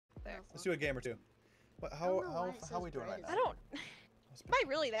Let's do a game or two. What, how are we doing right now? I don't. Am I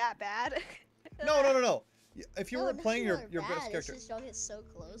really that bad? No. If you were No, playing your bad. best character. It's just y'all get so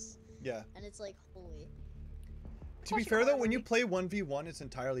close. Yeah. And it's like, holy. To be fair though, when you play 1v1, it's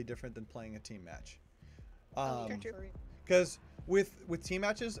entirely different than playing a team match. Because with team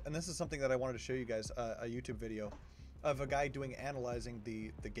matches, and this is something that I wanted to show you guys, a YouTube video of a guy analyzing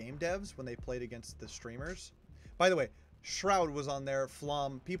the game devs when they played against the streamers. By the way, Shroud was on there,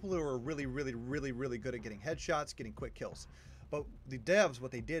 Flom, people who are really good at getting headshots, getting quick kills. But the devs,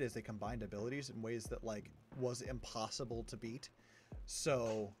 what they did is they combined abilities in ways that like was impossible to beat.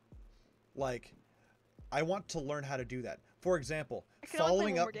 So, like, I want to learn how to do that. For example,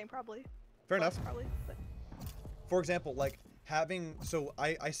 following up. Game, probably. Fair enough. Probably. But... For example, like having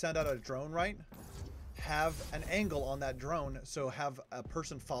I send out a drone, right? Have an angle on that drone, so have a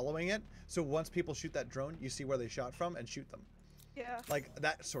person following it. So once people shoot that drone, you see where they shot from and shoot them. Yeah. Like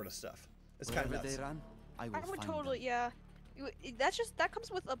that sort of stuff. It's kind of nuts. They run, I would totally, yeah. That comes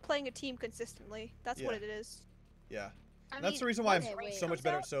with playing a team consistently. That's what it is. Yeah. That's the reason why I'm so much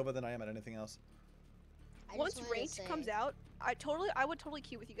better at Sova than I am at anything else. Once ranked comes out, I would totally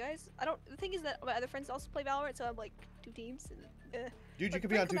queue with you guys. The thing is that my other friends also play Valorant, so I'm like 2 teams. And, dude, you could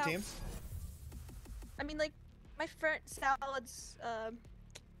be on 2 teams. I mean, like my friend Salad's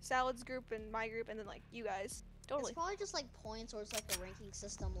group and my group, and then like you guys. Totally. It's probably just like points, or it's like a ranking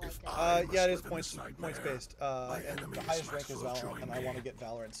system, like. Yeah, it is points based. And the highest rank is Valorant, and I want to get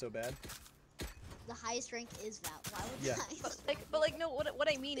Valorant so bad. The highest rank is Valorant. Why would yeah. But like no, what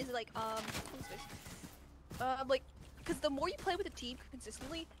I mean is like like, because the more you play with a team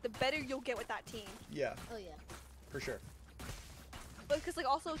consistently, the better you'll get with that team. Yeah. Oh yeah. For sure. But because like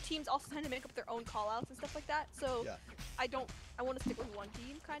also teams also tend to make up their own callouts and stuff like that, so yeah. I want to stick with one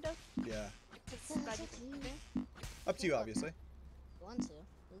team kind of. Yeah. Okay. Up to you, obviously. Want to.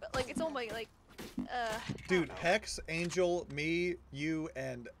 But like it's only like dude, Hex, Angel, me, you,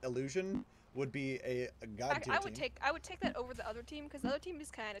 and Illusion would be a god tier team. I would take that over the other team because the other team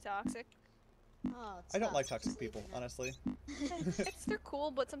is kind of toxic. Oh, I don't like toxic people, honestly. They're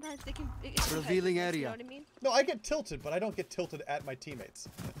cool, but sometimes they can. Revealing area. You know what I mean? No, I get tilted, but I don't get tilted at my teammates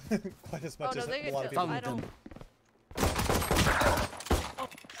quite as much as a lot of people. I don't.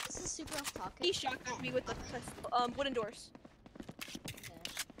 This is super off topic. He shocked me with the wooden doors.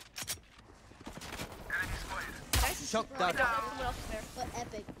 Okay. Shock that. Someone else is there. But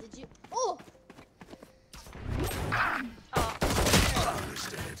epic, did you? Oh.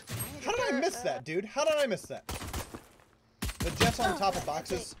 How did I miss that, dude? How did I miss that? The Jets on top of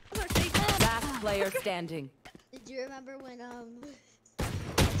boxes. Last player standing. Did you remember when Oh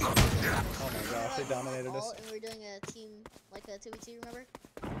my gosh, they dominated us. And we were doing a team, like a 2v2, remember?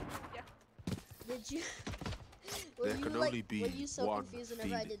 Yeah. Did you? There could only be were you so one confused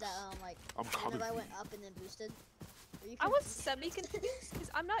whenever I did that? Like, whenever I went up and then boosted. I was semi-confused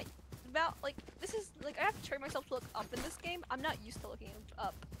because I'm not this is like I have to train myself to look up in this game. I'm not used to looking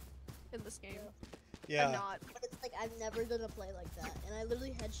up in this game. Yeah. I'm not. But it's like I've never done a play like that, and I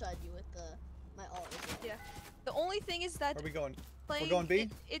literally headshot you with my ult as well. Yeah. The only thing is that Where are we going? playing, We're going B?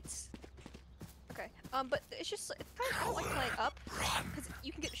 It's okay. But it's just it's kind of like playing up because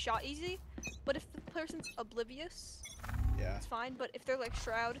you can get shot easy. But if the person's oblivious, yeah, it's fine. But if they're like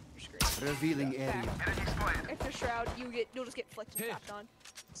Shroud, you're screwed. Revealing area. If they're Shroud, you'll just get flicked and tapped on.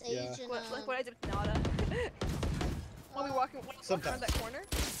 Sage and, like what I did with Nada. While we walking around that corner.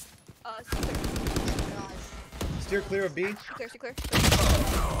 Steer clear of B. Steer clear.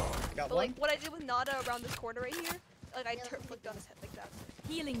 Got but one. like what I did with Nada around this corner right here, like I flicked on his head like that.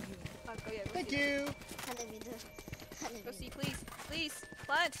 Healing you. Oh yeah. Thank you. Go see, please,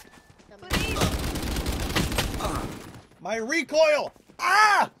 plant, please. My recoil.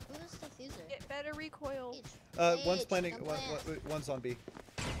 Ah! Who's the fuser? Get better recoil. One's planning. One's on B.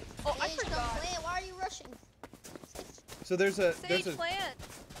 Oh, I forgot. Why are you rushing? So there's a plant.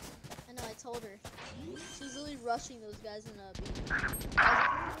 I know. I told her. She's literally rushing those guys in B.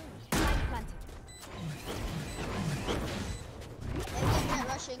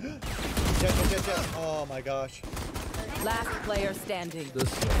 Rushing. Jet. Oh my gosh. Last player standing.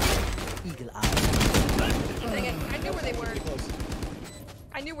 Eagle eye. I knew where they were.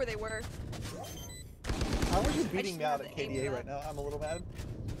 I knew where they were. How are you beating me out at KDA right now? I'm a little mad.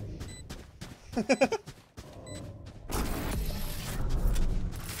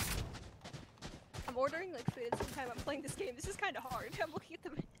 I'm ordering like food at the same time I'm playing this game. This is kind of hard. I'm looking at the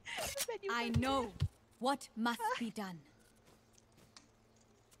menu. I know what must be done.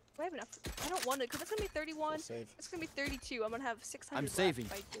 Do I have enough? I don't want to, because it's gonna be 31. It's gonna be 32. I'm gonna have 600. I'm saving.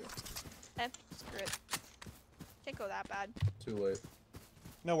 Screw it. Can't go that bad. Too late.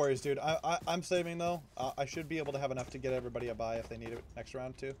 No worries, dude. I'm saving though. I should be able to have enough to get everybody a buy if they need it next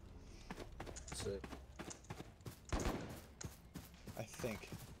round too. Sick. I think.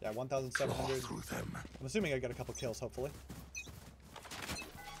 Yeah, 1,700. I'm assuming I got a couple kills, hopefully.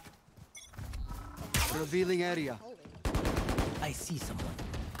 Revealing area. Holy. I see someone.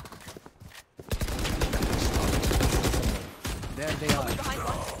 There they Oh, are. we're behind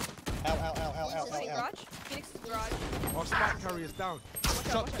one. Ow, ow, ow, ow, ow, Wait, ow, ow. garage? Phoenix's garage. Our spot carrier's down. Watch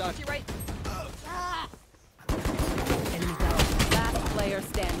out, watch out. To your right. Enemy down. Last player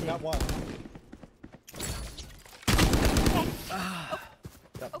standing. Got one.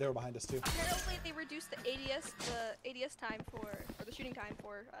 Yep, they were behind us too. Apparently they reduced the ADS time for, or the shooting time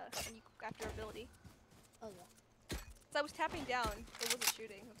for, when you after ability. Oh yeah. So I was tapping down, it wasn't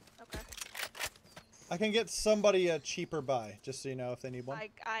shooting. Okay. I can get somebody a cheaper buy, just so you know if they need one.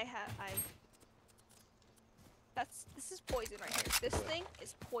 This is poison right here. This thing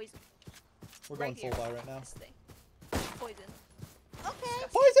is poison. We're going right full here. buy right now. This thing. Poison. Okay.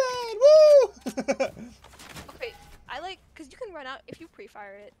 Poison! Woo! Okay, I like, cause you can run out if you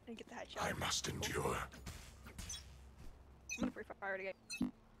pre-fire it and get the headshot. I must endure. I'm gonna pre-fire it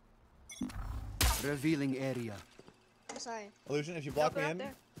again. Revealing area. I'm sorry. Illusion, if you block go me out in,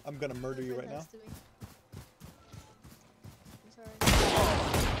 there. I'm gonna murder you right now. Nice to me.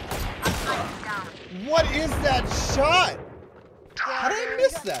 I'm sorry. What is that shot? How did I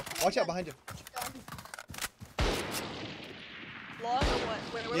miss that? Watch out behind you. Long or what?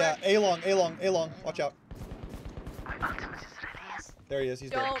 Where Yeah, A long, A long, A long. Watch out. Nice. There he is. He's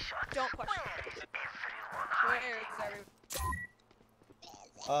dead. Don't push. Where is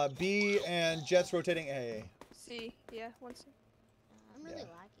everyone? B and Jets rotating A. C, yeah, one C. I'm really Yeah.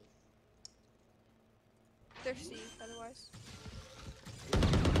 lucky. They're C, otherwise.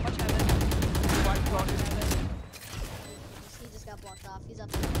 Watch heaven. He just got blocked off. He's up.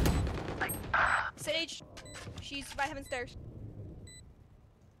 Sage! She's by heaven stairs.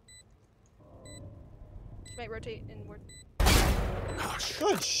 She might rotate inward.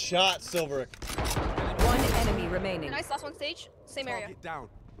 Good shot, Silverick. One enemy remaining. Nice, last one stage. Same area. Target down.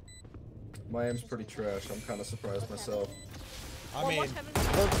 My aim's pretty trash. I'm kind of surprised myself. I Well, mean, watch heaven.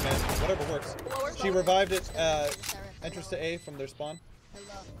 works, man. Whatever works. Lower, She lower. revived it. Entrance to A from their spawn.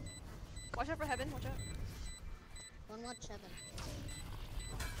 Hello. Watch out for heaven, watch out. One watch heaven.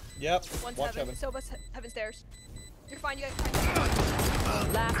 Yep. One's Watch heaven. heaven. Soba's heaven stairs. You're fine, you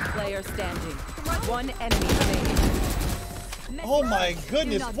guys. Last player standing. One enemy remaining. Oh my Do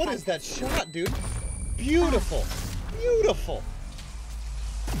goodness, not what fight. is that shot, dude? Beautiful. Beautiful.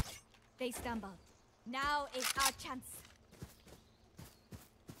 They stumble. Now is our chance.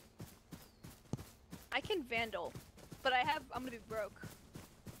 I can Vandal, but I'm gonna be broke.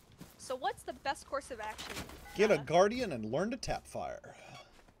 So what's the best course of action? Get a guardian and learn to tap fire.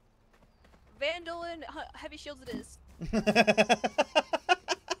 Vandal and heavy shields it is.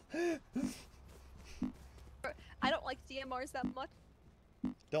 I don't like DMRs that much.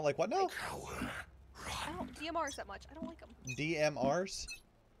 Don't like what now? I don't DMRs that much. I don't like them. DMRs?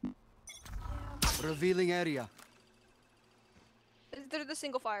 Revealing area. They're the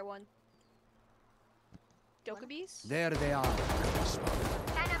single fire one. Dokkaebis? There they are.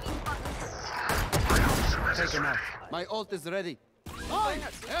 Taken out. My ult is ready. I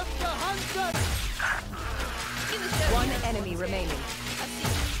Have the hunter! One enemy remaining.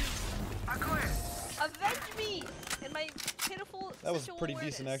 Avenge me! And my pitiful That was sexual pretty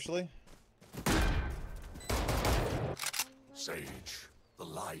awareness. decent, actually. Sage, the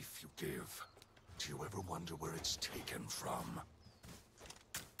life you give. Do you ever wonder where it's taken from?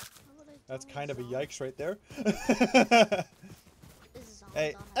 That's kind of a yikes right there. This is all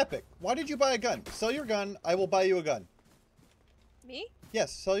Hey, on Epic, why did you buy a gun? Sell your gun, I will buy you a gun. Me?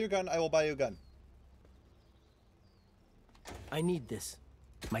 Yes, sell your gun, I will buy you a gun. I need this.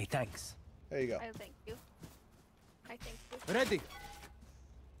 My thanks. There you go. I thank you. I thank you. Ready.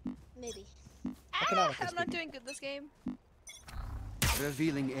 Maybe. Economically I'm not speaking. doing good this game.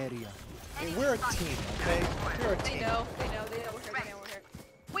 Revealing area. Hey, we're a team, okay? We're a They team. know. They know. They know we're here. They know we're here.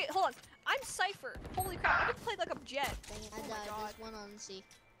 Wait, hold on. I'm Cypher. Holy crap. I've been playing like I'm Jet. Dang it, I Oh my died. god. There's one on C.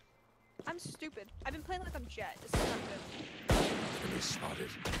 I'm stupid. I've been playing like I'm Jet. This is not good. Enemy spotted.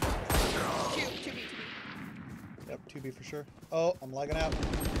 2B. Yep, 2B for sure. Oh, I'm lagging out.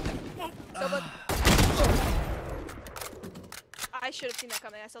 Soba. I should have seen that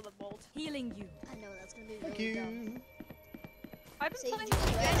coming. I saw the bolt. Healing you. I know that's gonna be Thank really you. dumb. I've been Sage, playing. you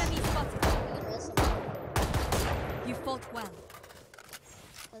Enemy spotted. can rest some. You fought well.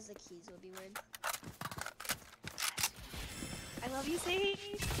 Because the keys would be weird. I love you, Sage.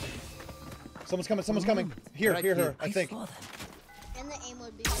 Someone's coming, someone's coming. Here, Right here, here. her, I think. saw them. And the aim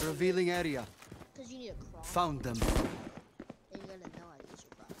would be Revealing area. because you need a cross. Found them. And you gotta know how to use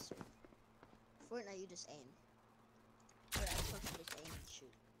your processor. Fortnite, you just aim. Or Xbox, you just aim and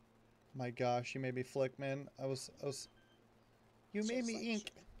shoot. My gosh, you made me flick, man. You made Just me like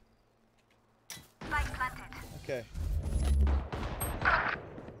ink. shooting. Okay.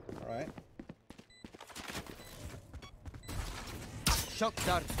 Alright. Shock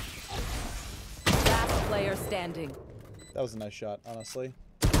dart. Last player standing. That was a nice shot, honestly.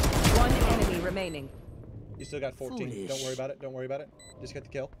 One enemy remaining. You still got 14. Foolish. Don't worry about it. Don't worry about it. Just get the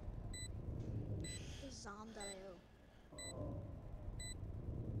kill. Zom.io.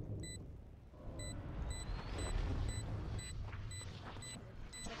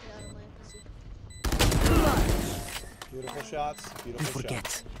 Check it out on my PC. Beautiful shots. You Beautiful forget.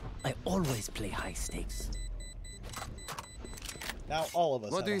 shots. I always play high stakes. Now all of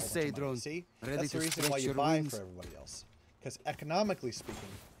us. What have do a you whole bunch say, of money. Drone? See, Ready that's the to reason why stretch you your buy wings? for everybody else. Because economically speaking,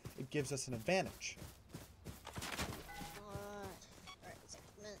 it gives us an advantage. Alright, it's like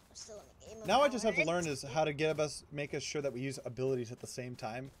a minute. We're still in the game. of Now I just have to Valorant. learn is how to make us sure that we use abilities at the same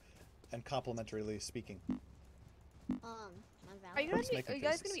time, and complementarily speaking. On Are you Valorant. gonna Let's be, make are them you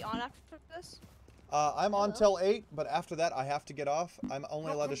guys faces. gonna be on after this? I'm on Hello? till 8, but after that I have to get off. I'm only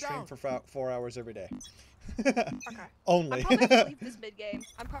Knock allowed to them stream down. for 4 hours every day. Okay. Only. I'm probably gonna leave this mid game.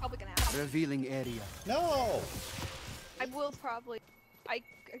 I'm probably gonna have to. Revealing area. No. I will probably.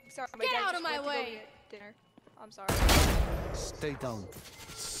 Sorry, my Get dad out just of my went to go way. get dinner. I'm sorry. Stay down.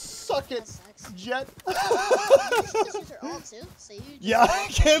 Suck it, That sucks. Jet. You should just use her ult too. So you just Yeah,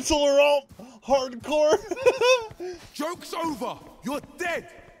 cancel her ult. Hardcore. Joke's over! You're dead!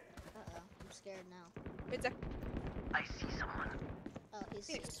 Uh-oh, I'm scared now. It's a Oh, he's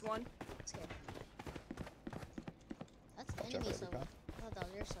Phoenix one. scared. That's Watch out enemy for Sova. every I thought that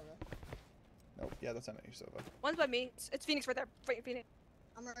was your Sova. Nope. Yeah, that's not me, Sova. One's by me. It's Phoenix right there. Phoenix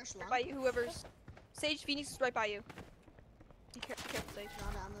I'm gonna rush long. by you. Whoever's Sage Phoenix is right by you. Be careful, Sage.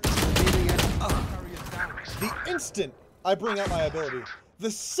 Revealing area. The instant I bring out my ability,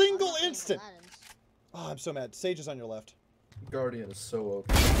 the single instant. Oh, I'm so mad. Sage is on your left. Guardian is so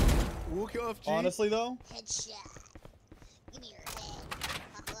OP. Walk it off, G. Honestly, though. Headshot. Give me your head.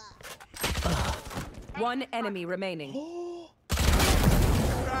 Haha. One enemy remaining.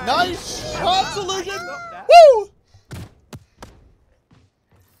 Nice shot solution. Woo!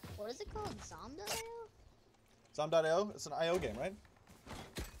 What is it called? Zom.io? Zom.io. It's an IO game, right?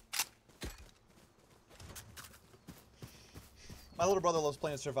 My little brother loves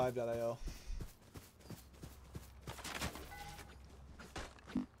playing Survive.io.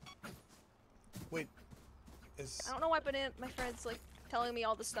 Wait, is I don't know why, but my friend's like telling me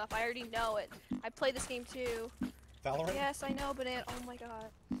all this stuff. I already know it. I play this game too. Valorant? Yes, I know, Banana. Oh my god.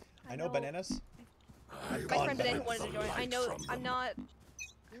 I know bananas. I My gone friend Banana bananas. wanted to join. I Light know. from I'm them. not.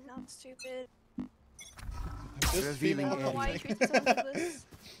 I'm not stupid. This Revealing female I don't know why you thing. treat someone like this.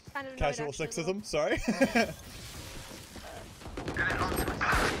 Kind of annoyed, Casual actually, a little. sexism. Sorry.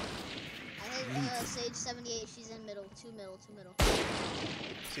 I hate Sage 78. She's in middle. Two middle.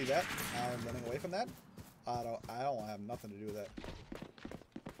 See that? I'm running away from that. I don't have nothing to do with that.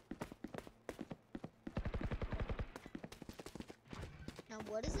 Now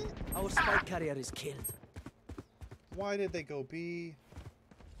what is it? Our spike carrier is killed. Why did they go B?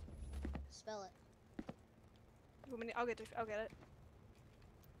 Spell it. You want me to- I'll get it.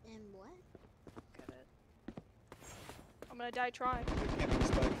 And what? Get it. I'm gonna die trying. Can't be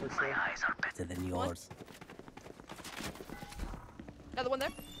spike for sure. Eyes are better than yours. Another one there.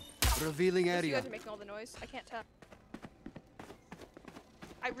 Revealing You area. guys are making all the noise. I can't tell.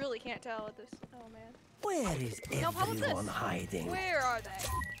 I really can't tell at this. Oh man. Where is No, how about this? everyone hiding? Where are they?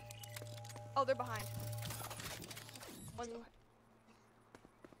 Oh, they're behind. One.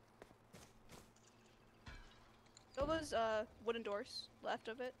 Those wooden doors left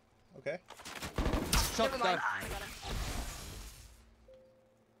of it. Okay. Shock Never mind. dart. I got him.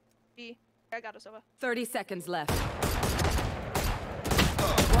 B. I got us over. 30 seconds left.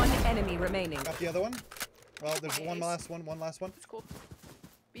 One enemy remaining. Got the other one. Well, there's one Nice. last one. One last one. It's cool.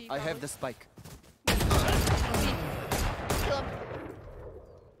 B. I have probably. the spike. B. Kill him.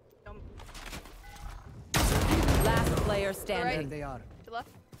 Last player There standing. They are. To left.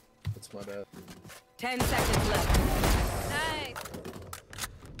 That's my bad. 10 seconds left. Nice.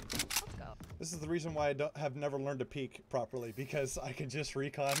 Let's go. This is the reason why I have never learned to peek properly, because I can just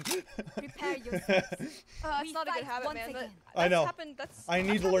recon. Prepare yourselves. It's We not a good fight habit, once man. again. I know. Happened, that's I need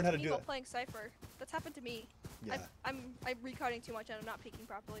that's to learn happened how to me do while that. playing Cypher. That's happened to me. Yeah. I'm recording too much and I'm not peeking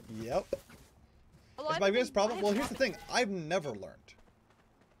properly. Yep. Although That's I've my been- biggest problem. I have Well, here's the not been- thing. I've never learned.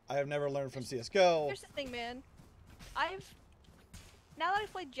 I have never learned from CS:GO. Here's the thing, man. I've now that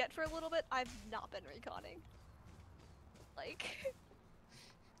I've played Jet for a little bit, I've not been reconning. Like,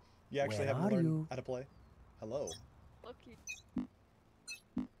 You actually Where haven't are learned you? how to play. Hello. look, you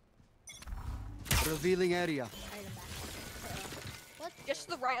Revealing area. Alright, I'm back. What? just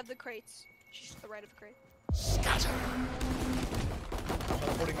to the right of the crates. Just to the right of the crate.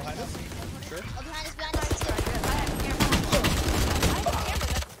 Teleporting behind us. Sure. Oh, behind us, behind us.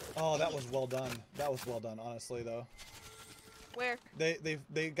 Oh, that was well done. That was well done. Honestly, though, Where?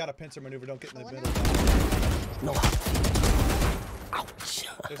 they got a pincer maneuver. Don't get in the Oh, middle. No. Ouch.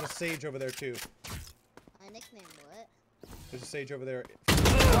 There's a sage over there too. My nickname, what? There's a sage over there,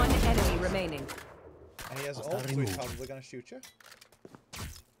 One enemy remaining. and he has Hostile ult, so he's removed. probably gonna shoot you.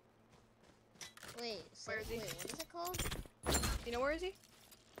 Wait, so, Where is he? wait, what is it called? You know where is he?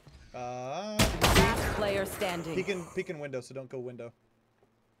 Last player standing. Peek in window, so don't go window.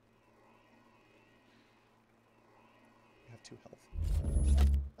 You have 2 health.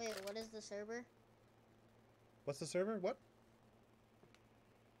 Wait, what is the server? What's the server? What?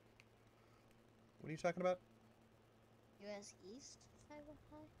 What are you talking about? US East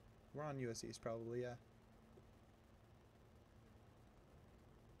 515? We're on US East, probably, yeah.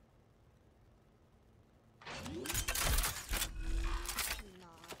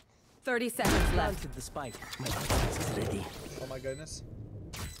 Not. 30 seconds left. Planted the spike. My ultimate is ready. Oh my goodness.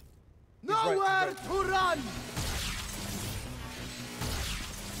 Nowhere right. to run!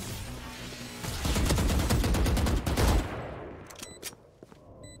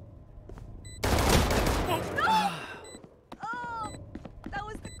 Oh, that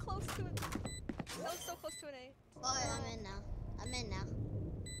was the close to it. That was so close to an A. Oh, I'm in now. I'm in now.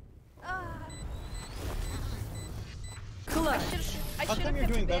 Ah, Clutch. I How should come have you're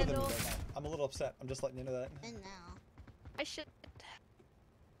picked doing better than me Vandal. right now? I'm a little upset. I'm just letting you know that. I'm in now. I should.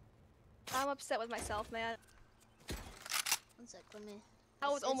 I'm upset with myself, man. 1 sec, let me. That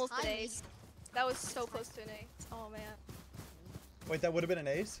was It's almost an high ace. That was so close to an A. Oh man. Wait, that would have been an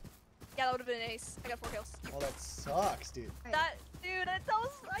ace? Yeah, that would have been an ace. I got 4 kills. Oh, that sucks, dude. That, dude, that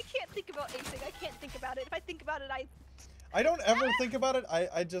was. I can't think about acing. I can't think about it. If I think about it, I don't ever think about it.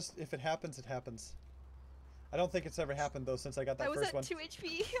 I just, if it happens, it happens. I don't think it's ever happened, though, since I got that I was first at one. 2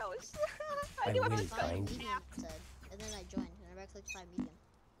 HP. I was. I I knew I will was Five find going. medium, it said. And then I joined. And I clicked 5 medium.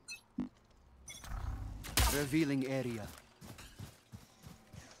 Revealing area.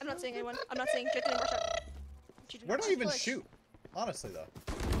 I'm not saying anyone. I'm not saying Jet didn't rush up. She did Where not do I even push. shoot? Honestly, though.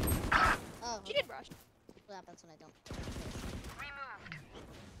 Oh, She okay. did rush. What happens when I don't?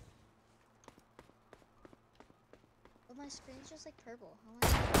 But my screen's just like purple.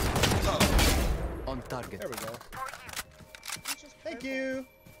 How am I? On target. There we go. It's just Thank purple. you.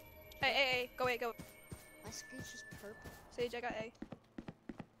 Hey, go away, go. My screen's just purple. Sage, I got A.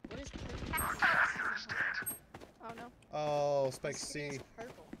 What is purple? Oh no. Oh, My Spike screen C. is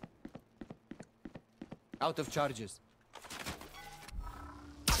purple. Out of charges.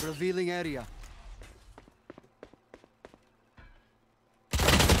 Revealing area. No,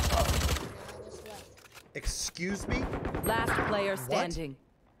 I just left. Excuse me? Last player standing.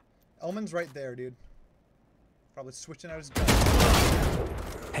 Elman's right there, dude. Probably switching out his gun.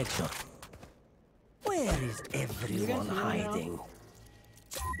 Headshot. Where is everyone hiding?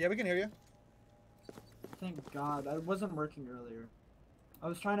 Yeah, we can hear you. Thank God, I wasn't working earlier. I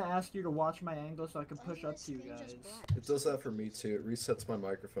was trying to ask you to watch my angle so I could Why push is my up to you screen just guys. black? It does that for me too. It resets my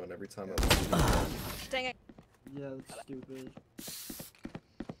microphone every time I'm. Dang it. Yeah, that's stupid.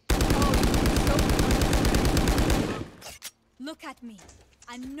 Look at me.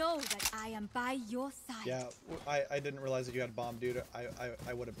 I know that I am by your side. Yeah, I didn't realize that you had a bomb, dude.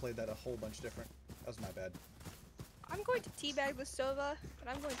 I would have played that a whole bunch different. That was my bad. I'm going to teabag the Sova, and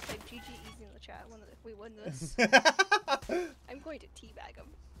I'm going to type GG easy in the chat if we win this. I'm going to teabag him.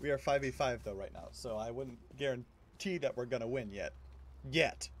 We are 5v5 though right now, so I wouldn't guarantee that we're gonna win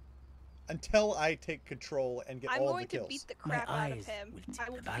yet. Until I take control and get I'm all of going the to kills. beat the My crap out of eyes him. will I tip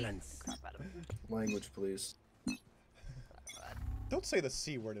will the beat balance. the crap out of him. Language, please. Don't say the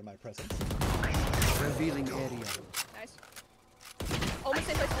C word in my presence. Revealing area. Nice. Almost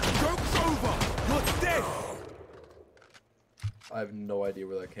same place. Joke's over! You're dead! I have no idea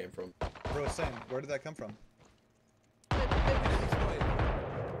where that came from. Bro, same. Where did that come from?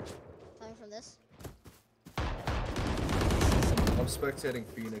 Coming from this. I'm spectating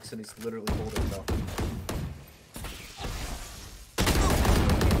Phoenix and he's literally holding nothing.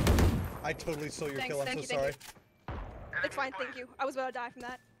 I totally stole your Thanks, kill. I'm thank so you, thank sorry. you. It's fine, thank you. I was about to die from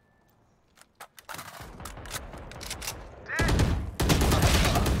that.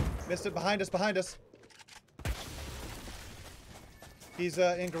 Missed it. Behind us. Behind us. He's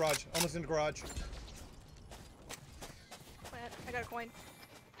in garage. Almost in garage. Man, I got a coin.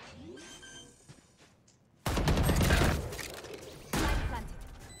 Light planted.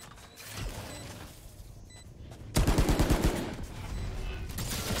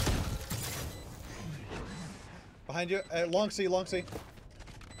 Behind you. Long C, long C.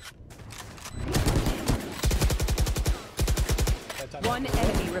 That time One out.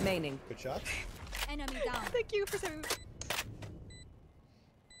 enemy remaining. Good shot. Enemy down. Thank you for saving me.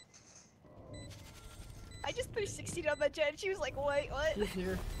 I just 360'd on that jet. She was like, wait, what? He's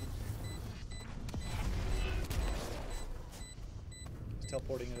here. He's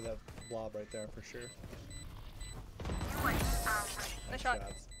teleporting into that blob right there for sure. Nice shot.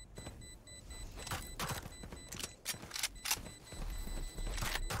 Shots.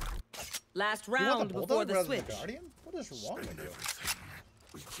 Last You want round the before Bulldog the rather switch. than the Guardian? What is wrong with you? Everything.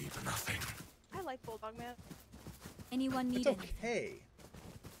 We keep nothing. I like Bulldog, man. Anyone It's needed? okay.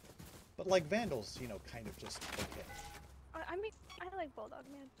 But like Vandals, you know, kind of just okay. I mean, I like Bulldog,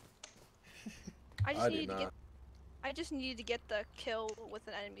 man. I just I do needed to get. not. I just needed to get the kill with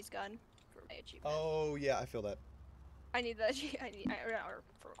an enemy's gun for my achievement. Oh yeah, I feel that. I need that. Or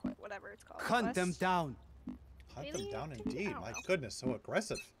for whatever it's called. Hunt them quest. down. Hunt them Really? down I indeed. don't My know. goodness, so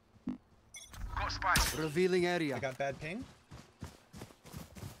aggressive. Revealing area. I got bad ping.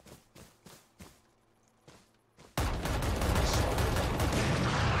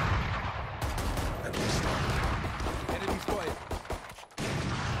 Enemy spotted.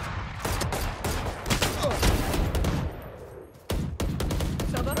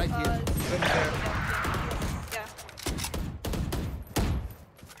 Soba, Right here. Good there. Yeah.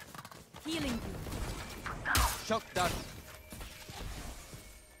 Healing you. Shock dart.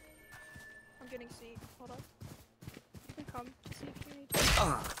 I'm getting C. Hold on. You can come. See if you need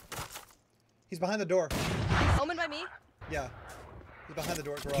to. He's behind the door. Omen by me. Yeah. He's behind the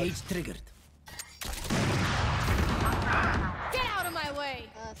door garage. Cage triggered. Get out of my way!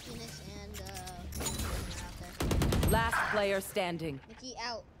 Phoenix and are out there. Last player standing. Mickey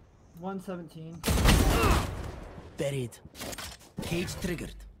out. 117. Buried. Cage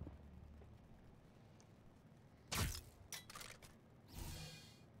triggered.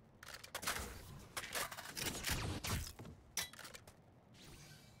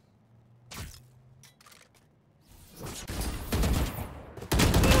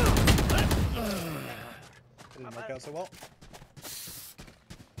 Didn't work out so well.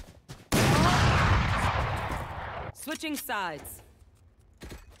 Switching sides.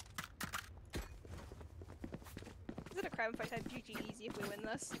 Is it a crime if I type GG easy if we win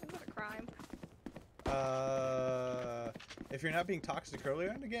this? Is it a crime? If you're not being toxic earlier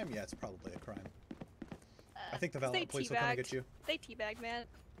in the game, yeah, it's probably a crime. I think the 'Cause they Valorant police will come and get teabagged. you. They teabagged, man.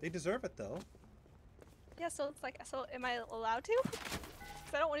 They deserve it though. Yeah, so it's like, so am I allowed to?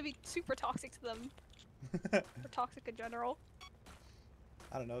 Because I don't want to be super toxic to them. Or toxic in general.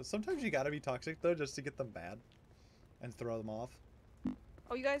 I don't know. Sometimes you gotta be toxic though, just to get them mad and throw them off.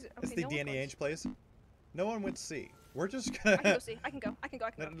 Oh, you guys. Okay, It's the no one Danny goes. Ainge plays. No one went C. We're just I can go gonna. see. I can go. I can go.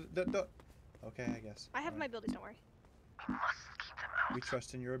 I can go. Okay, I guess. I have my Alright. abilities. Don't worry. We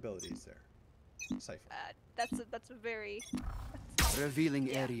trust in your abilities there. Cypher. That's a very. Revealing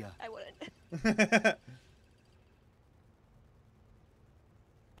Yeah, area. I wouldn't. They're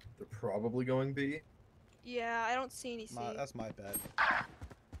probably going B. Yeah, I don't see any C. That's my bet. Are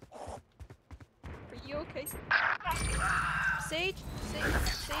you okay? Sage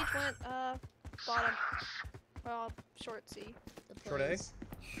went bottom. Short C. The Short A? plays.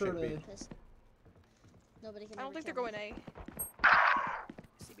 Sure Should be. they. Pissed. Nobody can I don't ever think they're kill going me.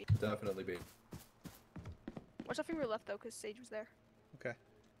 A. CB. Definitely B. Watch out from your left though, because Sage was there. Okay.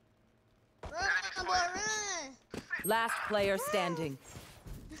 Run, boy, run! Last player standing.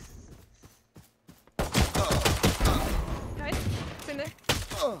 Nice. It's in there.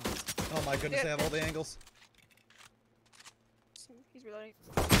 Oh my goodness, Yeah. they have all the angles. He's reloading.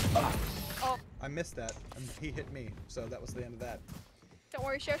 I missed that, and he hit me, so that was the end of that. Don't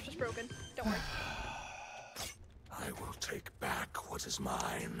worry, Sheriff's just broken. Don't worry. I will take back what is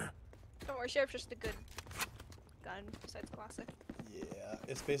mine. Don't worry, Sheriff's just a good gun besides classic. Yeah,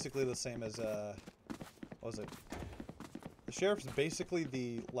 it's basically the same as what was it? The Sheriff's basically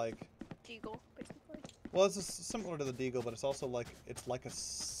the like. Deagle, basically. Well, it's similar to the Deagle, but it's also like it's like a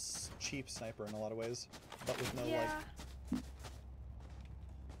cheap sniper in a lot of ways, but with no Yeah. like.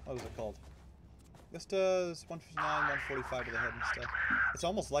 What was it called? This does 159, 145 to the head and stuff. It's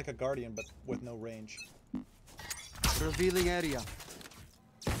almost like a Guardian, but with no range. Revealing area.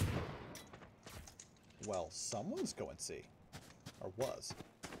 Well, someone's going C. Or was.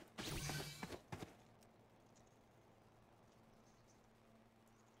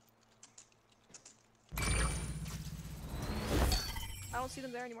 see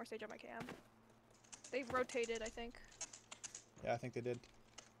them there anymore, Sage on my cam. They rotated, I think. Yeah, I think they did.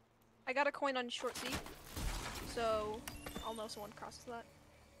 I got a coin on short C, so I'll know someone crosses that.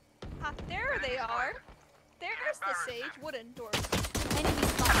 Ah, there they are. There's the Sage wooden door. Enemy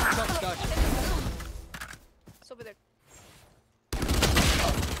spotted. It's over there.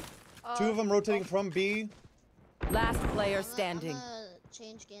 Two of them rotating from B. Last player standing. I'm gonna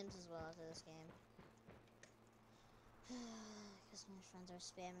change games as well after this game. Because my friends are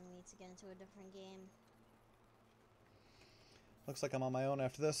spamming me to get into a different game. Looks like I'm on my own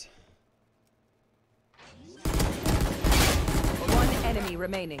after this. One enemy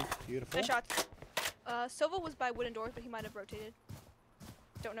remaining. Beautiful. Nice shots. Silva was by wooden doors, but he might have rotated.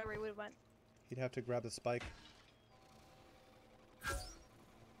 Don't know where he would have went. He'd have to grab the spike.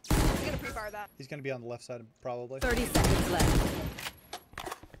 He's gonna pre-fire that. He's gonna be on the left side, probably. 30 seconds left.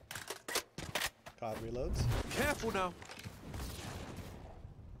 COD reloads. Careful now.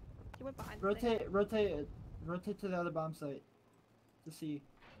 He went behind. the thing. Rotate to the other bomb site. To see.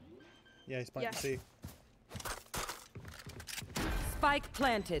 Yeah, he's planting Yeah. C. Spike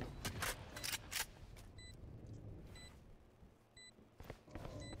planted.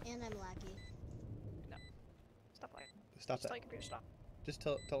 And I'm lagging. Stop playing. Stop Just that. tell your computer stop. Just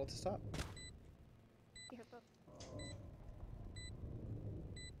tell it to stop. You heard that?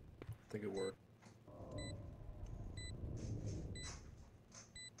 I think it worked.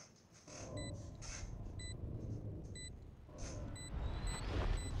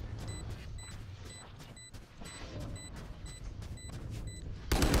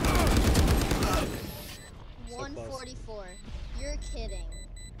 So 144. You're kidding.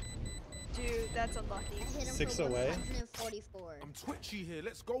 Dude, that's unlucky. I hit him 6 for away. 144. I'm twitchy here.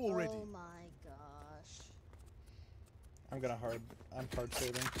 Let's go already. Oh my gosh. I'm hard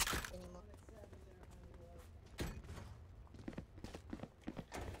saving. Anymore.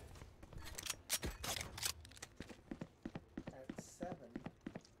 At 7,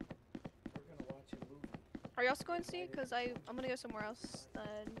 we're gonna watch a movie. Are you also going to see? Cause I'm gonna go somewhere else then.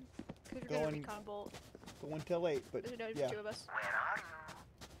 Cause you're gonna Going- recon bolt. Going till 8, but There's no yeah. two of us.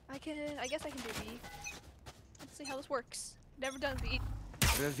 I guess I can do B. Let's see how this works. Never done B.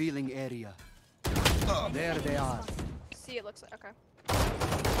 Revealing area. There they are. C it looks like. Okay.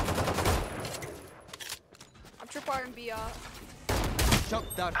 I'm tripwiring B off. Shock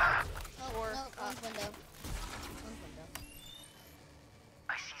dart. Oh, Or, no, one's window. One's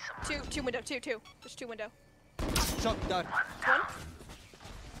window. Two window. Two. There's two window. Shock dart. One.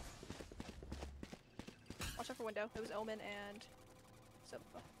 Watch out for window. It was Omen and Silva.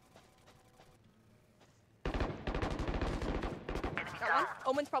 Got one.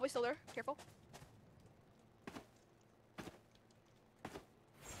 Omen's probably still there. Careful.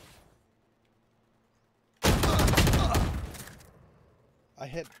 I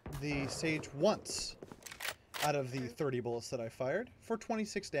hit the Sage once out of the 30 bullets that I fired for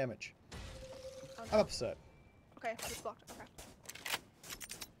 26 damage. I'm upset. Okay, it's blocked. Okay.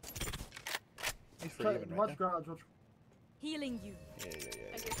 He's for Try, even right watch now. garage. Watch. Healing you. Yeah.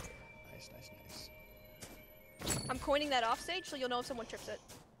 Thank you. Nice. I'm coining that off stage so you'll know if someone trips it.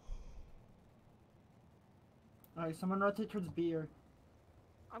 Alright, someone rotate towards B or.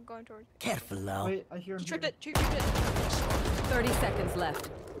 I'm going towards. Careful now. Wait, I hear him. He tripped here. it. Tripped it. 30 seconds left.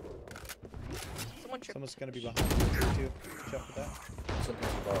 Someone tripped. Someone's gonna be behind you too. Check with that.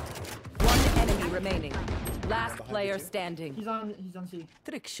 Something's about. One enemy remaining. Last behind player you too. standing. He's on C.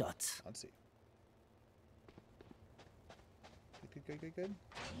 Trick shots. Let's see. Good.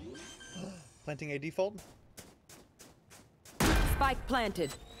 Planting a default. Spike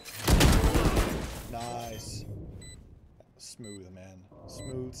planted. Nice. Smooth, man.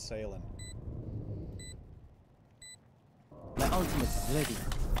 Smooth sailing. My ultimate is ready.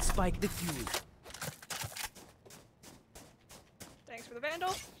 Spike the fuel. Thanks for the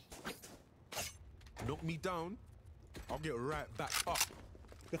vandal. Knock me down. I'll get right back up.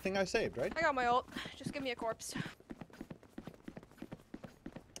 Good thing I saved, right? I got my ult. Just give me a corpse.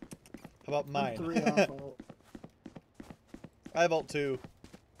 How about mine? 3 off ult. I have ult too.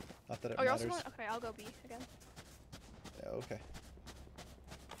 Not that it Oh, you're matters. also going? Okay, I'll go B again. Yeah, okay.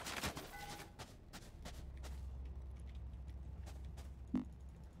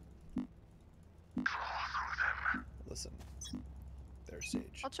 Listen. There's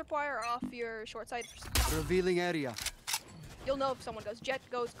Sage. I'll tripwire off your short side. Revealing area. You'll know if someone goes. Jet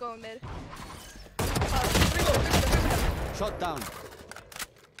goes going mid. Three window. Shot down.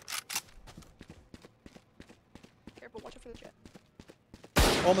 Careful, watch out for the jet.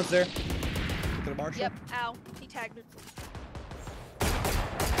 Omen's there. Look at a Marshall. Yep, ow. He tagged me.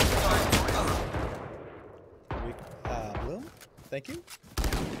 Bloom. Thank you.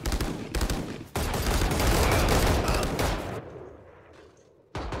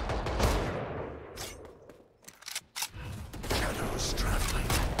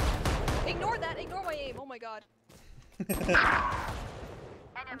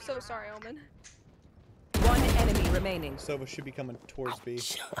 I'm so sorry, Omen. One enemy remaining. Sova should be coming towards B.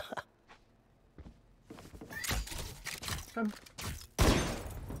 Come.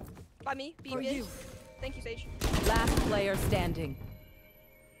 By me, B For mid. you. Thank you, Sage. Last player standing.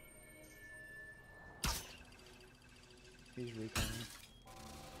 He's reconning.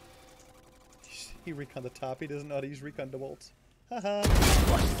 He recon the top. He doesn't know how to use recon DeWalt. Haha.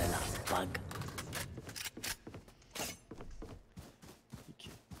 Watch the last bug.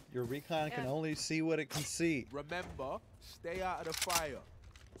 Your recon can Yeah. only see what it can see. Remember, stay out of the fire.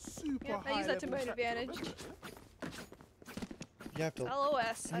 Super Yeah, I use that to my advantage. You have to.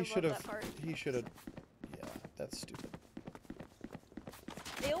 LOS. I He love should that have. part. He should have. Yeah, that's stupid.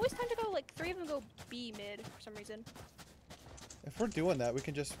 They always tend to go like 3 of them go B mid for some reason. If we're doing that, we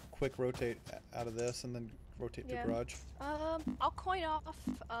can just quick rotate out of this and then rotate Yeah. to garage. I'll coin off.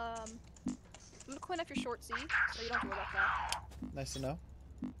 I'm gonna coin off your short C, so you don't have to worry about that. Nice to know.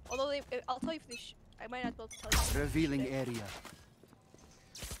 Although I'll tell you if they. I might not be able to tell you. Revealing area.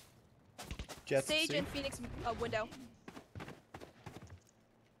 Jets. Sage C. and Phoenix window.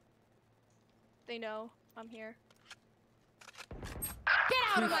 They know I'm here. Get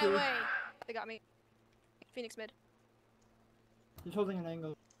out of my way! They got me. Phoenix mid. He's holding an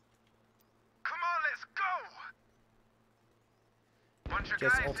angle. Come on, let's go. Bunch of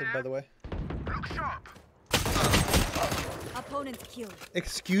Jets guys ulted, here. by the way. Look sharp. Opponent killed.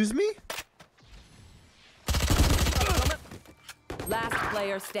 Excuse me? Last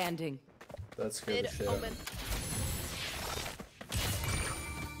player standing. That's good Mid as shit. omen.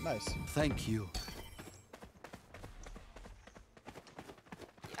 Nice. Thank you.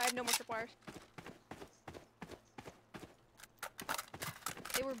 I have no more tripwires.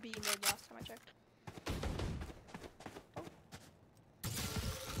 They were B mid last time I checked. Oh.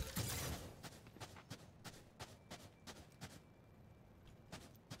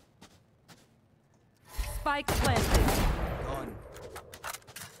 Spike planted. Gone.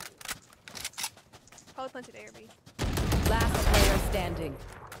 Probably planted A or B. Last player standing.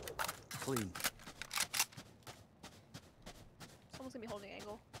 Clean. Someone's gonna be holding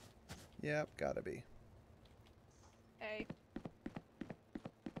angle. Yep, gotta be. A.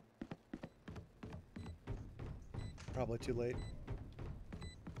 Probably too late.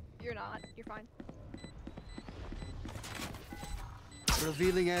 You're not. You're fine.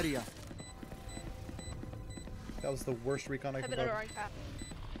 Revealing area. That was the worst recon I Have could it on have. orange path.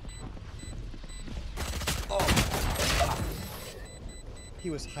 He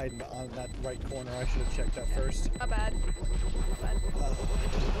was hiding on that right corner. I should have checked that first. Not bad. Not bad.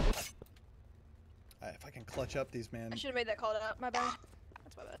 If I can clutch up these, man. I should have made that call out. My bad.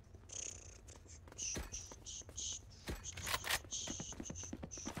 That's my bad.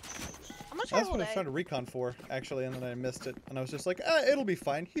 I'm gonna try That's to what hold I was A. trying to recon for, actually, and then I missed it. And I was just like, it'll be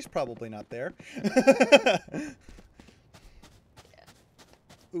fine. He's probably not there.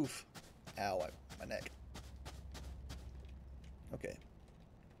 Oof. Ow, my neck. Okay.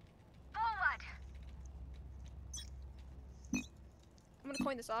 I'm gonna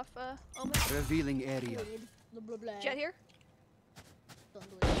coin this off, Omen. Revealing area. Blah, blah, blah. Jet here. Don't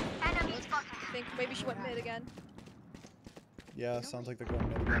do it. I think maybe she went mid again. Yeah, sounds like they're going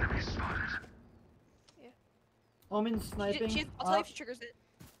mid again. Omen sniping. I'll tell you if she triggers it.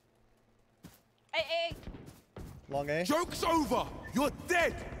 Hey, hey, hey. Long A? Joke's over. You're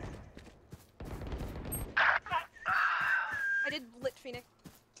dead. I did lit Phoenix.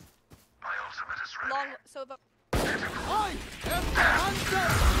 My ultimate is ready. Long, so the. I am the hunter!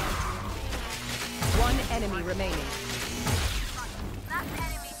 One enemy remaining.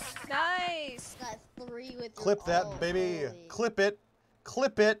 Nice. Got 3 with your Clip that, ult, baby. holy. Clip it.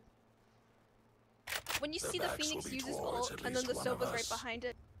 Clip it. When you see the backs will Phoenix be uses towards ult, at and then the least one of Sova's right us. behind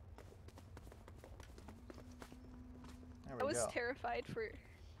it, There I we was go. terrified for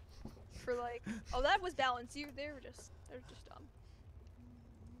like, oh, that was balanced. They're just dumb.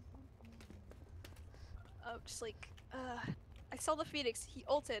 Oh, just like, I saw the Phoenix. He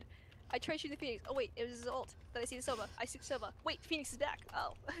ulted. I tried shooting the Phoenix. Oh wait, it was his ult. Then I see the Sova. I see the Sova. Wait, Phoenix is back.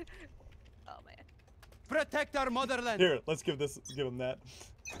 Oh, oh man. Protect our motherland. Here, let's give him that.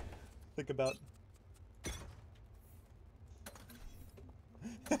 Think about.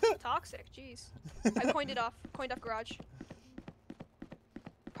 Toxic. Jeez. I coined off garage.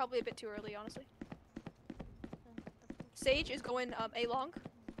 Probably a bit too early, honestly. Sage is going A long.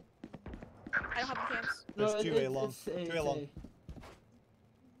 I don't have the cams. There's No, 2A long. it's A, 2A it's long.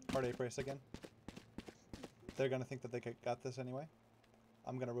 A. Hard A brace again. They're gonna think that they got this anyway.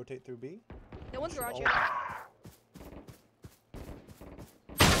 I'm gonna rotate through B. No one's garage Oh. yet.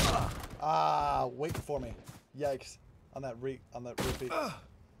 Ah, wait for me. Yikes. On that repeat. Nice.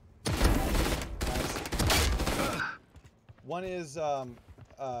 One is gonna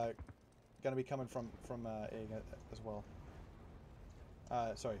be coming from A as well.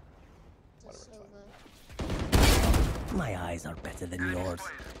 Sorry. Whatever. It's fine. My eyes are better than yours.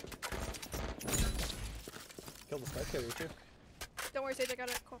 Kill the spike carrier too. Don't worry, Sage, I got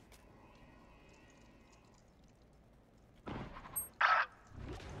it. Cool.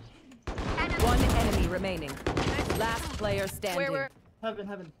 One enemy remaining. Last player standing. Where? Heaven.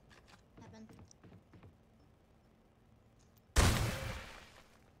 Heaven.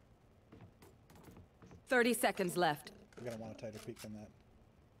 30 seconds left. We're gonna want a tighter peek than that.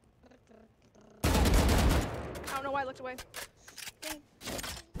 I don't know why I looked away. Dang.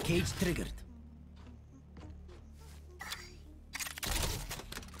 Cage triggered.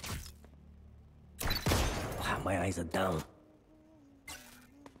 Wow, my eyes are down.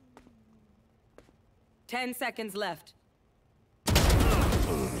 10 seconds left.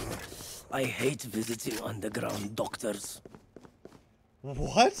 I hate visiting underground doctors.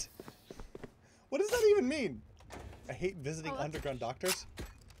 What? What does that even mean? I hate visiting underground doctors.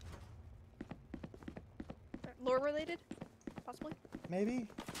 Lore related? Possibly? Maybe?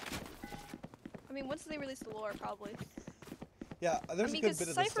 I mean, once they release the lore, probably. Yeah, there's I mean, a good bit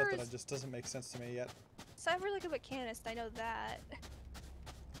of this stuff Cypher's- that just doesn't make sense to me yet. Cypher's like a mechanist, I know that.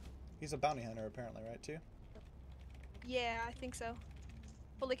 He's a bounty hunter apparently, right, too? Yeah, I think so.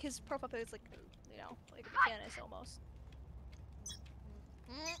 But like his profile pic is like, you know, like a mechanist almost.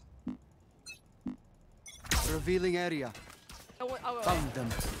 Revealing area. Oh, oh, Found them.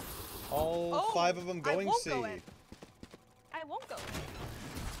 All Oh, 5 of them I going won't C. go in. I won't go.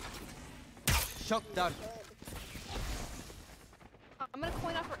 Shock dart. I'm gonna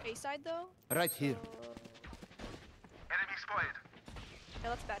coin off for A side though. Right here. Enemy spotted. Yeah,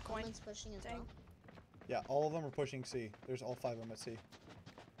 that's bad coin. One's pushing as Dang. well. Yeah, all of them are pushing C. There's all 5 of them at C.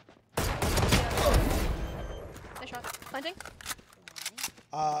 Nice shot. Planting.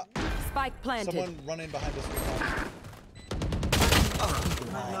 Spike planted. Someone run in behind us.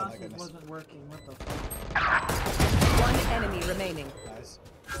 My my mouse goodness. wasn't working. What the fuck? One enemy remaining. Nice.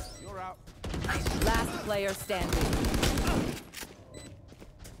 You're out. Last player standing.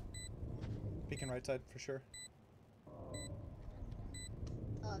 Peeking right side for sure.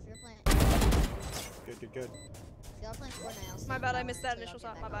 Oh, if you're playing, Good, good, good. if y'all playing Fortnite, I'll My stand bad, I by missed that until initial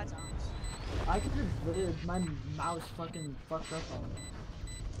y'all shot, get my back bad. on zones. I could have my mouse fucking fucked up on it.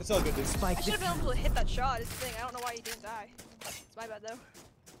 It's all good, dude. I should have been able to hit that shot. It's the thing. I don't know why he didn't die. It's my bad though.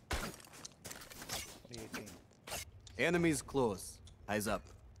 2018. Enemies close. Eyes up.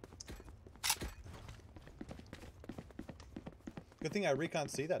 Good thing I recon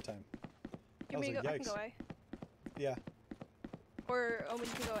C that time. You That was mean a go? I can yikes. go A. Yeah. Or Omen,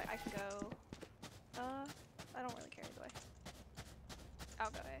 you can go A. I can go. I don't really care either way.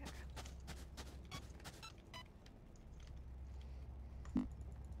 I'll go A.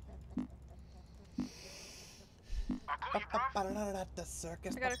 The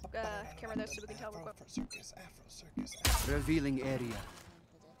circus. I got a camera there so we can tell real quick. Circus, Afro circus. Revealing area.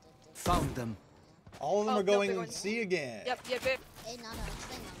 Found them. All of them Oh, are nope, they're going going- C again. Yep, yep, yep. Hey, no,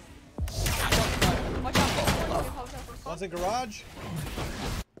 stay on. Watch out. One's in garage.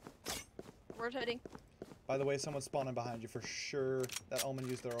 Rotating. By the way, someone's spawning behind you for sure. That Omen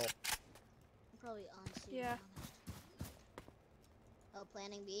used their ult. I'm probably on C. Yeah. Oh,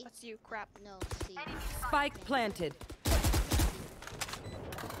 planning B? That's you. Crap. No, C. Spike planted. I'm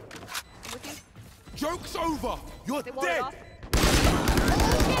with you. Joke's over! You're They walled it dead! off. Get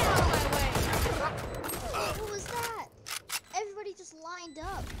out of my way. What was that? Everybody just lined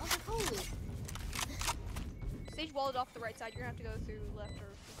up. I was like, holy. Sage walled off the right side. You're gonna have to go through left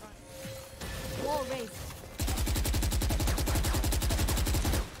or front. Wall raised.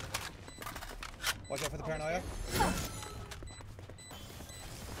 Watch out for the paranoia.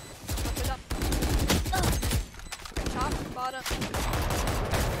 Up it up. Top, bottom.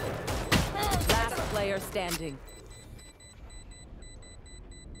 Last player standing.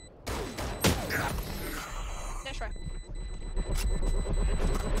 Nice try.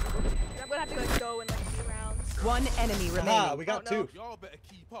 I'm gonna have to like go in like 2 rounds. One enemy Ah, remaining. we got Oh, no. 2. Y'all better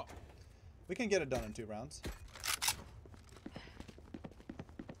keep up. We can get it done in 2 rounds.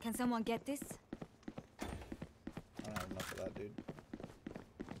 Can someone get this? I don't have enough of that, dude.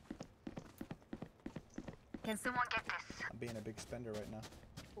 Can someone get this? I'm being a big spender right now.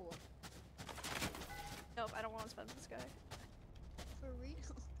 Cool. Nope, I don't want to spend this guy. For real.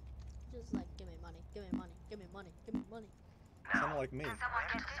 Just like, give me money, give me money, give me money, give me money. Someone like me.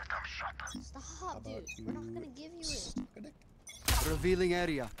 Stop, about dude. We're not you? gonna give you it. Good dick. Revealing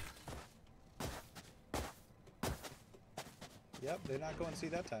area. Yep, they're not going C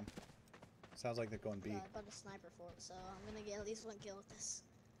that time. Sounds like they're going B. I bought a sniper for it, so I'm gonna get at least one kill with this.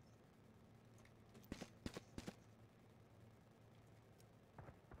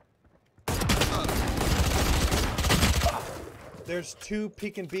 There's 2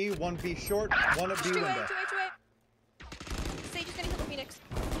 peeking B, 1 B short, 1 at B window. 2A. Sage is gonna hit the Phoenix.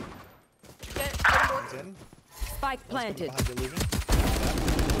 Get on One's board. in. Spike planted. Behind the illusion.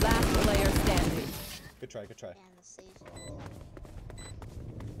 Last player standing. Good try, good try. And the sage.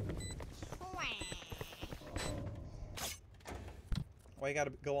 Why you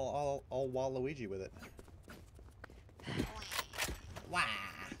gotta go all Waluigi with it? Wow.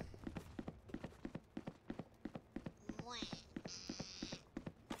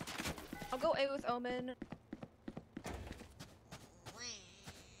 I'll go A with Omen.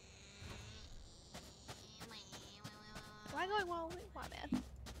 Why go Waluigi? Why, man?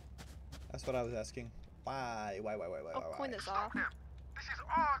 That's what I was asking. Why? I'll coin this off.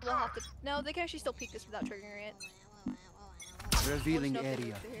 They'll have to. No, they can actually still peek this without triggering it. Revealing We'll just know if they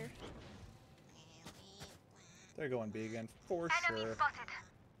area. move through here. They're going B again, for sure.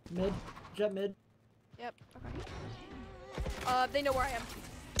 Mid. Jet mid. Yep. Okay. They know where I am.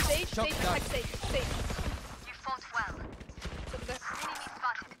 Sage, Shot Sage, down. attack Sage, Sage. You fought well. So the Enemy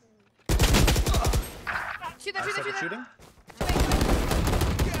spotted. shoot them, I shoot them, started shoot them.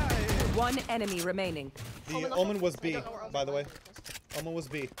 shooting. One enemy remaining. The Omen Omen was I B, don't know where Omen by the way. Omen was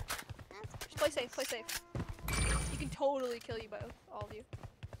B. Just play safe, play safe. He can totally kill you both, all of you.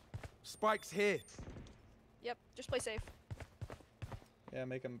 Spike's here. Yep, just play safe. Yeah,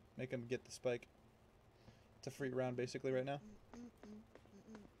 make him get the spike. It's a free round basically right now.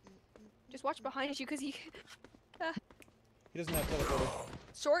 Just watch behind you, cause he. He doesn't have teleporter.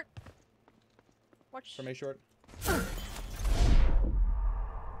 Short. Watch. From A short.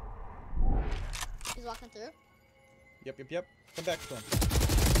 He's walking through. Yep. Come back to him.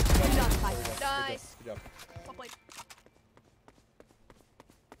 Good job, Spike. Nice. Good job. Well played.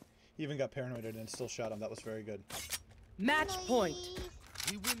 He even got paranoid and still shot him. That was very good. Match point.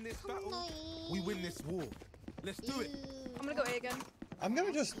 We win this battle. We win this war. Let's do it. I'm gonna go A again. I'm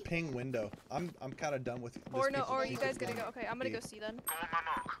gonna just ping window. I'm kind of done with this. Or no, people- or you people guys gonna going go. Okay, I'm gonna B. go C then.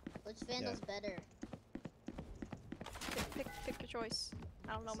 Which Vandal's better? Pick your choice.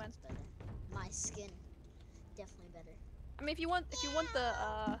 I don't know, man. This one's better. My skin, definitely better. I mean, if you want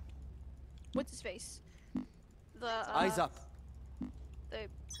the what's his face? The Eyes up. The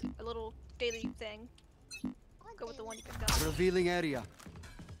a little daily thing. Go with the one you picked up. Revealing area.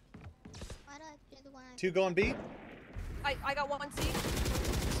 Why did I do the one? 2 going B. I got one C.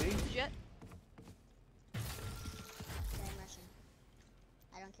 See? Jet. I'm rushing.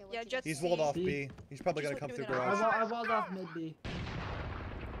 I don't care what Yeah, you Jet's guys He's say. walled off B. B. He's probably Just gonna come like through doing it garage. now. I walled off mid B.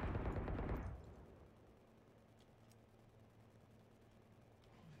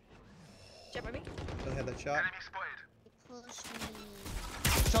 Jet by me. Doesn't have that shot. He pushed me.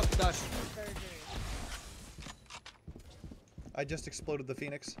 Shot dash. Burger. I just exploded the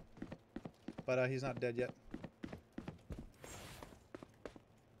Phoenix, but he's not dead yet.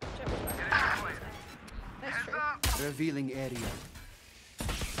 Jet was back. Nice try. Revealing area.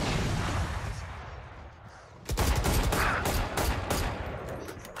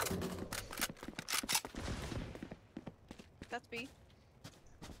 That's B.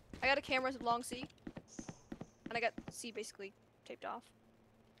 I got a camera long C. And I got C basically taped off.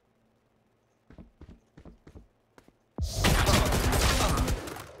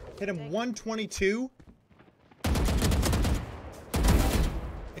 Hit him 122.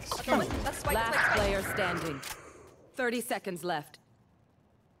 Excuse me. That's Spike. Last That's Spike. player standing. 30 seconds left.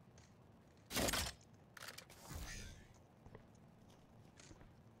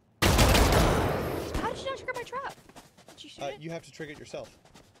 How did you not trigger my trap? Did you shoot it? You have to trigger it yourself.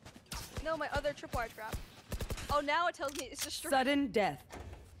 No, my other tripwire trap. Oh, now it tells me it's destroyed. Sudden death.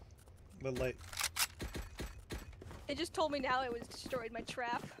 A little late. It just told me now it was destroyed. My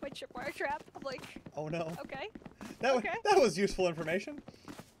trap, my tripwire trap. I'm like, Oh no. okay. That Okay. that was useful information.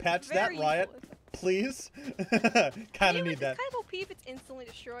 Patch Very that, Riot, useful. please. Kind I of mean, need it's that. kind of OP if it's instantly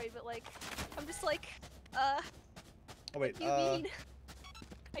destroyed, but like, I'm just like, Oh wait, what do you mean?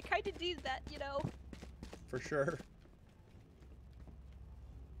 I kind of need that, you know? for sure.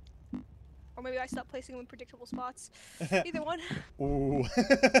 Or maybe I stopped placing them in predictable spots. Either one. Ooh.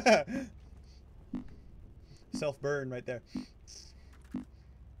 Self burn right there.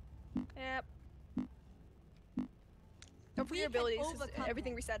 Yep. Don't forget We your can abilities, 'cause overcome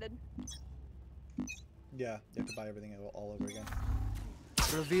everything resetted. Yeah, you have to buy everything all over again.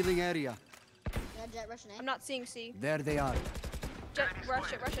 Revealing area. Yeah, Jet rushing A. I'm not seeing C. There they are. Jet,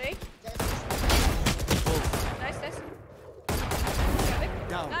 rush A. Jet Nice, nice.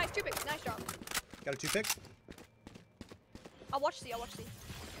 down. Nice, 2 pick. Nice job. Got a 2-pick. I'll watch C. I'll watch C.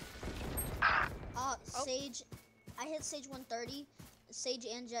 Sage. I hit Sage 130. Sage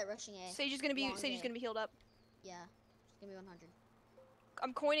and Jet rushing A. Sage is gonna be Long A. healed up. Yeah. Give me 100.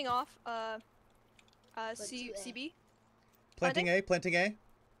 I'm coining off. to A. CB. Planting A. Planting A.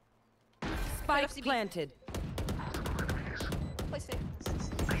 Spike FCB. planted. Play safe.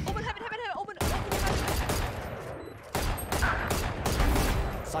 Open heaven. Open heaven.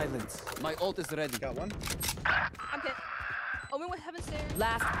 Silence. My ult is ready. Got one. I'm hit. Omen with heaven stairs.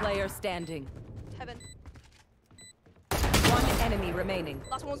 Last player standing. Heaven. One enemy remaining.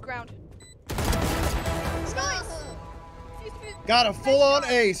 Last one was ground. Nice. Got a full-on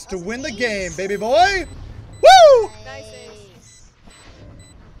ace to win the game, baby boy. Woo! Nice ace.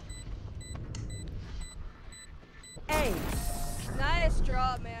 Ace. Nice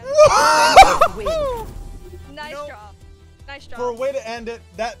job, man. Win. Nice Nope. job. Nice job. For a way to end it,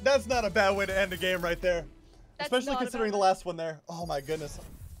 that's not a bad way to end a game right there. That's Especially not a considering bad the last one there. Oh my goodness.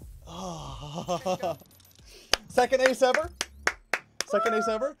 Oh. Second ace ever. Second ace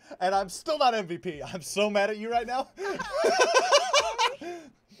ever. And I'm still not MVP. I'm so mad at you right now.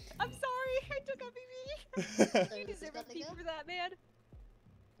 I'm sorry. I took MVP. You deserve Got to MVP go? for that, man.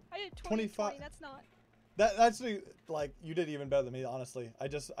 I did 25. 20. That's not. That's like you did even better than me, honestly. I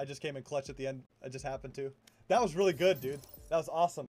just came in clutch at the end. I just happened to. That was really good, dude. That was awesome.